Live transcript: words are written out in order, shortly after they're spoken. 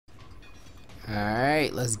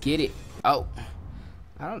Alright, let's get it. Oh.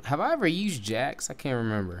 Have I ever used jacks? I can't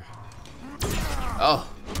remember. Oh.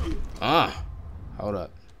 Hold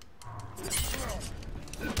up.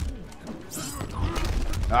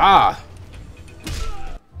 Ah.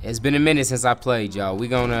 It's been a minute since I played, y'all. We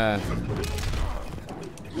gonna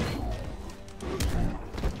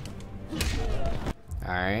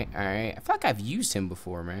Alright. I feel like I've used him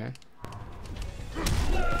before, man.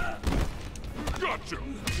 Gotcha.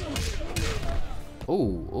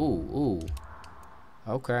 Ooh.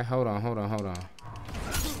 Okay, hold on.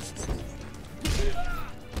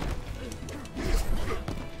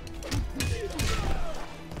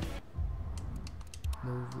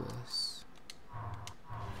 Move this.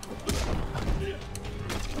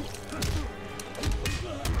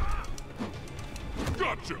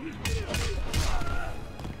 Gotcha.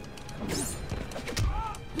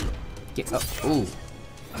 Get up. Ooh.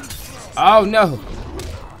 Oh no.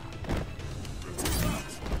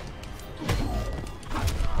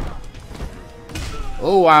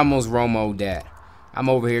 Oh, I almost Romo'd that. I'm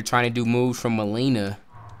over here trying to do moves from Melina.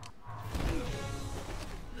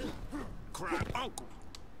 Crap, uncle.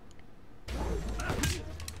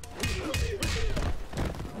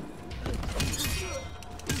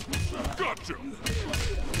 Gotcha.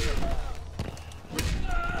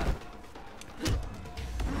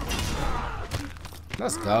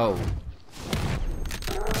 Let's go.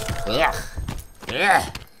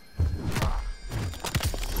 Yeah.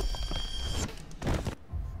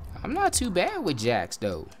 I'm not too bad with jacks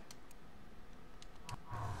though.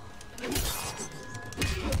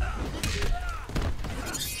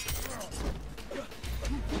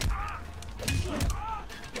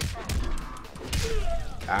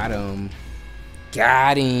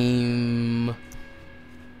 Got him.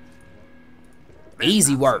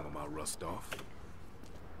 Easy work.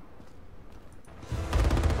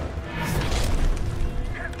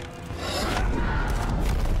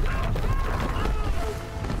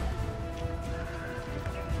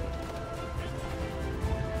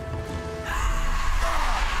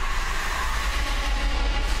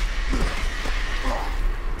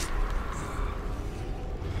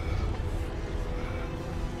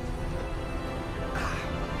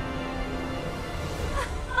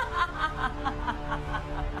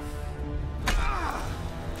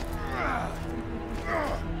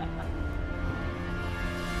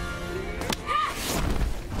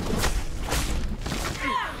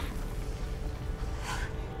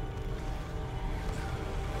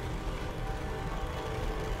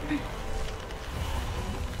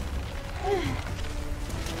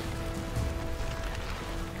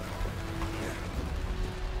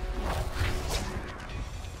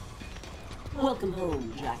 Welcome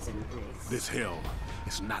home, Jackson. This hell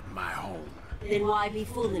is not my home. Then why be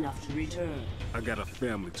fool enough to return? I got a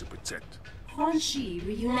family to protect. Quan Chi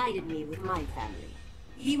reunited me with my family.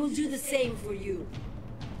 He will do the same for you.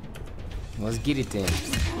 Let's get it then.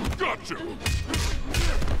 Gotcha.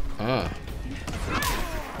 Oh.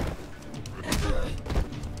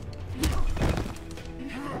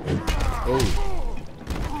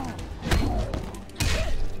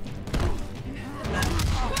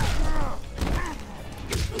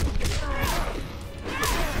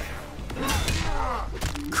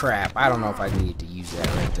 Crap, I don't know if I need to use that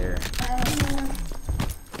right there.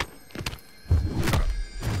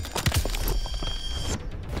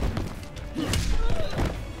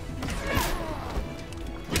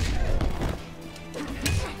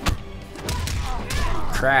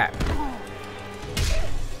 Crap.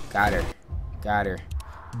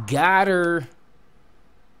 Got her.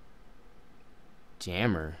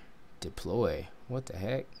 Jammer. Deploy. What the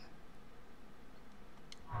heck?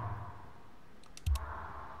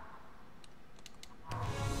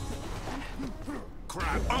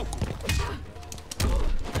 Crap, uncle.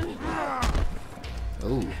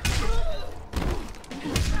 Ooh.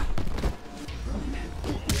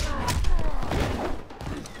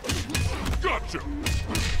 Gotcha.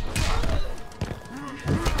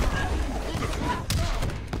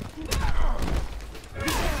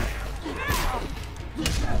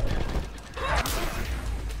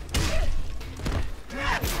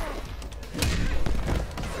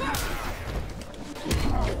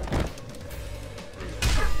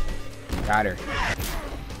 Got her.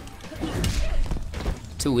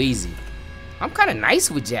 Too easy. I'm kind of nice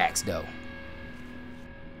with jacks though.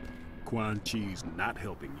 Quan Chi's not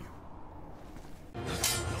helping you.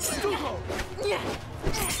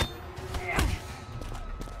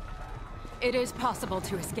 It is possible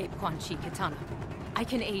to escape Quan Chi, Katana. I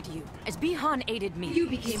can aid you, as Bi-Han aided me. You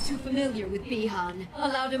became too familiar with Bi-Han,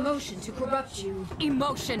 allowed emotion to corrupt you.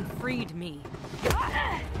 Emotion freed me.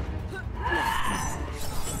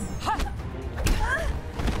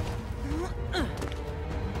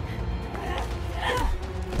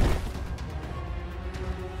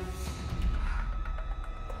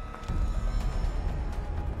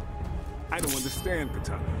 I don't understand,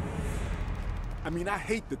 Katana. I mean, I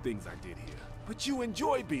hate the things I did here, but you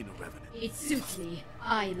enjoy being a revenant. It suits me.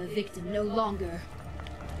 I am a victim no longer.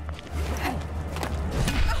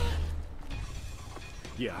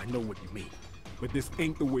 Yeah, I know what you mean, but this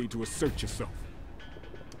ain't the way to assert yourself.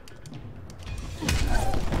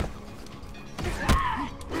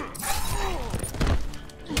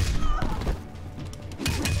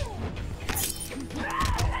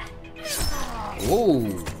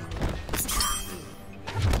 Ooh.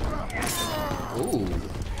 Ooh.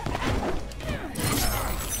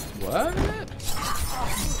 What?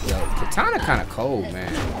 Yo, Katana kind of cold,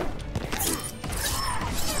 man.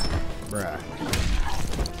 Bruh.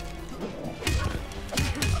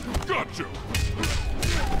 Gotcha!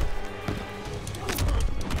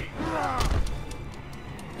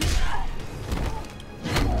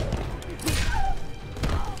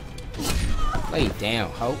 Lay it down,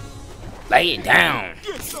 Hope. Lay it down.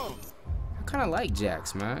 Get some! I kind of like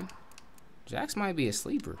Jax, man. Jax might be a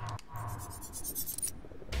sleeper.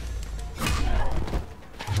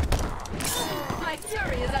 My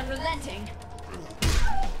fury is unrelenting.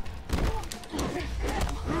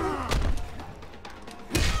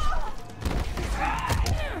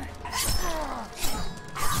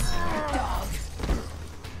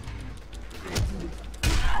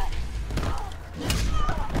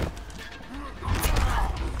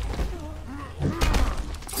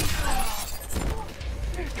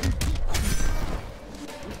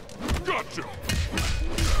 Gotcha!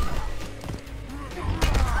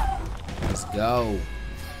 Let's go.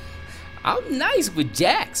 I'm nice with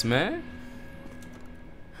Jax, man.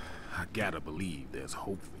 I gotta believe there's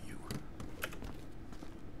hope for you.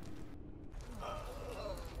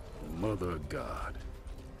 Mother of God.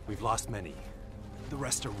 We've lost many. The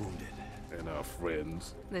rest are wounded. And our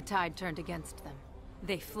friends. The tide turned against them.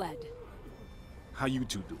 They fled. How you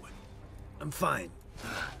two doing? I'm fine.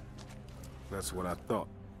 That's what I thought.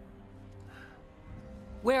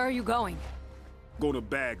 Where are you going? Gonna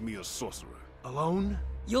bag me a sorcerer. Alone?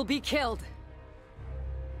 You'll be killed.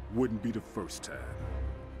 Wouldn't be the first time.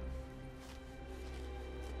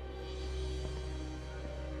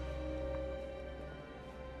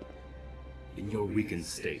 In your weakened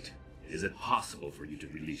state, is it possible for you to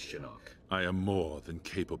release Shinnok? I am more than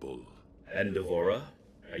capable. And Devora?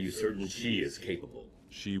 Are you certain she is capable?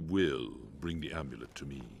 She will bring the amulet to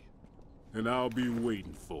me. And I'll be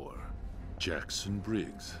waiting for her. Jackson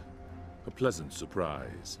Briggs. A pleasant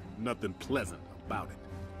surprise. Nothing pleasant about it.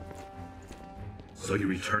 So you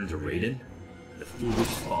return to Raiden? The foolish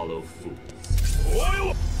follow fools.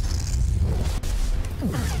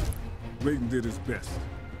 Raiden did his best.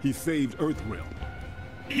 He saved Earthrealm.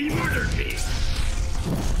 He murdered me!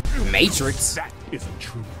 Matrix. That isn't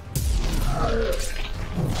true.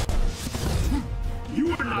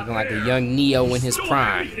 You are not Looking like a there. young Neo in his Stole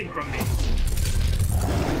prime. everything from me.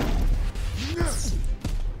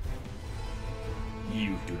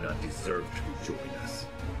 You do not deserve to join us.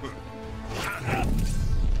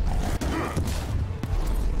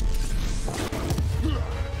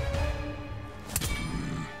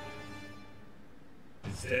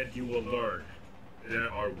 Instead, you will learn there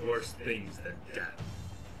are worse things than death.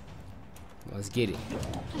 Let's get it.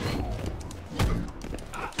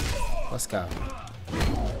 Let's go.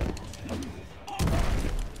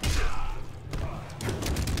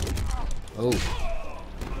 Oh.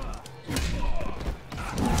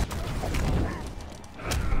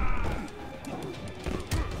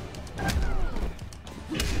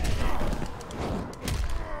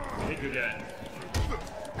 Take again.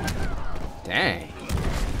 Dang.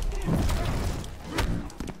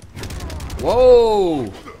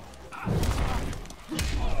 Whoa.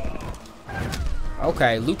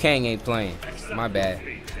 Okay, Liu Kang ain't playing. My bad.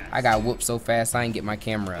 I got whooped so fast I ain't get my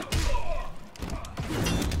camera up.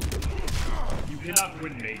 You cannot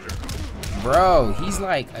win, Major. Bro, he's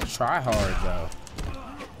like a tryhard, bro.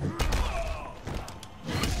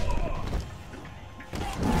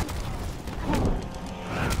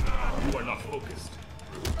 You are not focused.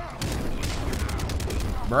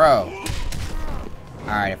 Bro.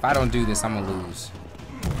 Alright, if I don't do this, I'm gonna lose.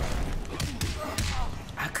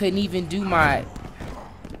 I couldn't even do my...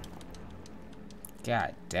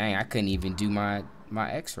 God dang, I couldn't even do my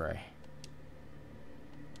x-ray.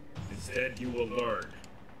 Instead, you will learn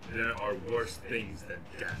there are worse things than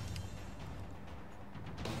death.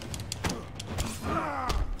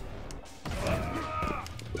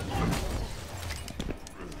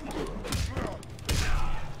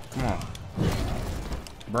 Come on.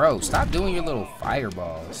 Bro, stop doing your little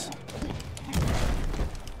fireballs.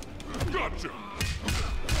 Gotcha!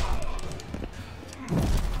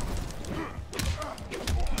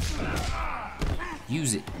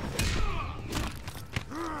 Use it.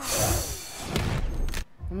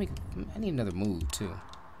 I need another move too.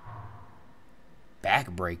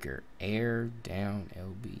 Backbreaker. Air down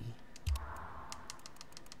LB.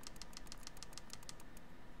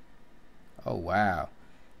 Oh wow.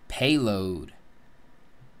 Payload.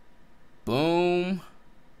 Boom.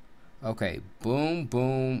 Okay. Boom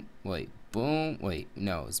boom. Wait. Boom. Wait.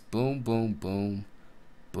 No, it's boom boom boom.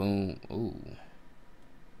 Boom. Ooh.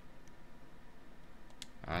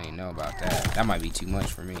 I don't even know about that. That might be too much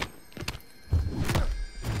for me.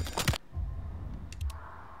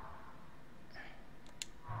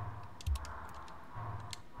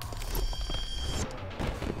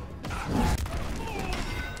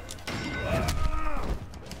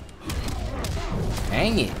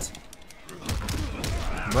 Dang it.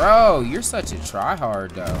 Bro, you're such a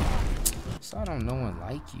tryhard though. So I don't know one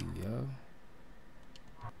like you, yo.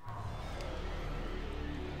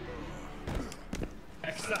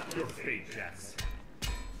 Accept your fate, Jax.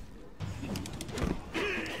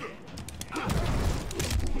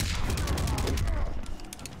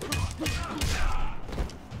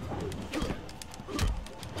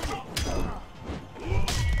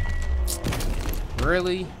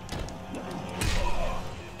 Really?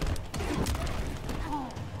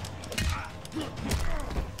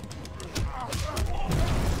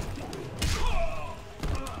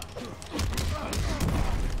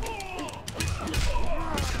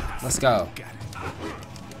 Let's go.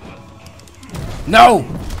 No!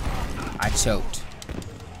 I choked.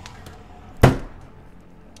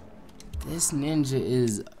 This ninja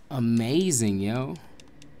is amazing, yo.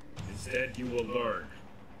 Instead, you will learn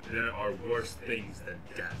there are worse things than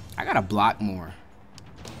death. I gotta block more.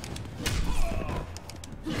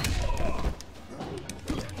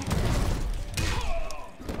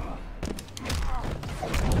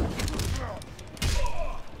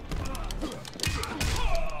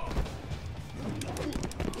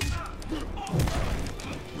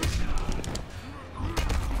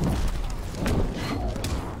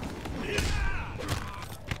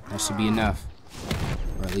 That should be enough,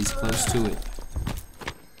 or at least close to it.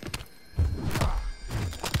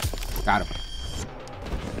 Got him.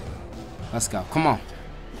 Let's go. Come on.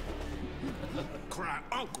 Cry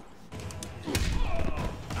uncle.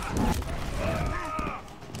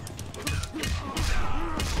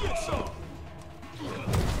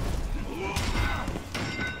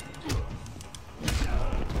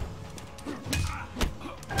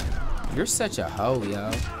 You're such a hoe,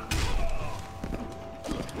 yo.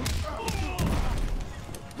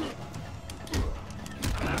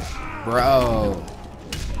 Bro.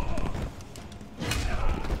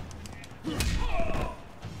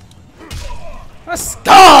 Let's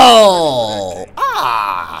go!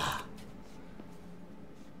 Ah!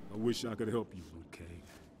 I wish I could help you, Luke Cage.